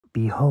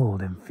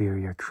Behold,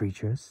 inferior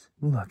creatures,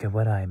 look at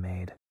what I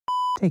made.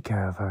 Take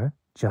care of her,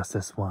 just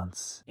this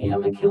once. I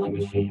am a killing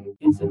machine.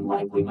 It's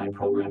unlikely my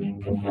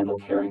programming can handle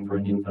caring for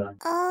an infant.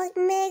 Oh,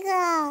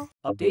 Mega!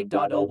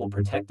 Update.o will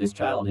protect this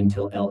child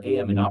until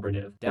LAM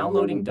inoperative.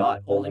 Downloading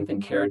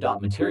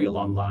 .olinfantcare.material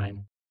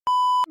online.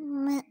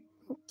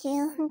 She's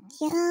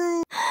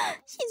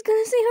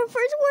gonna say her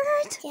first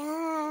word!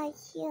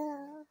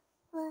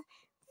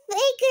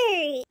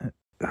 Faker!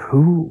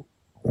 Who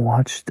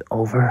watched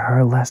over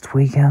her last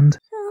weekend?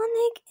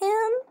 Sonic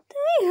and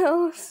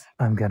Tails.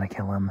 I'm gonna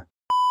kill him.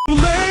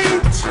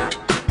 Late.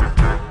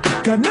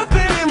 Got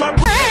nothing in my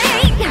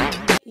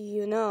brain.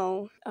 You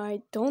know,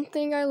 I don't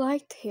think I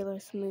like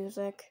Taylor's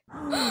music.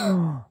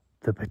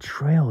 The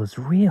betrayal is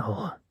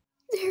real.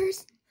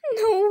 There's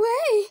no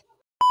way!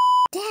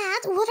 Dad,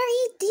 what are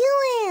you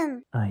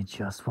doing? I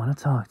just want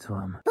to talk to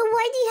him. But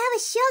why do you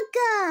have a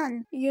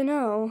shotgun? You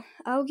know,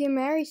 I'll get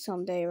married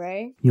someday,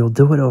 right? You'll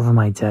do it over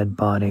my dead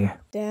body.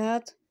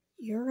 Dad,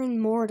 you're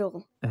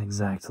immortal.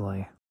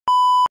 Exactly.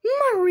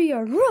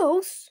 Maria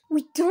Rose!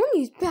 We don't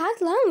use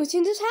bad language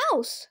in this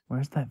house!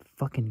 Where's that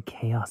fucking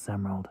Chaos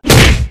Emerald?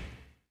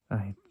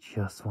 I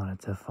just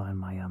wanted to find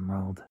my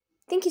emerald.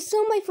 Thank you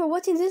so much for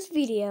watching this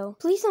video.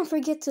 Please don't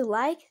forget to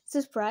like,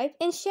 subscribe,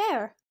 and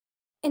share.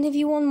 And if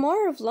you want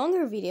more of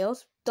longer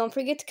videos, don't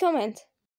forget to comment.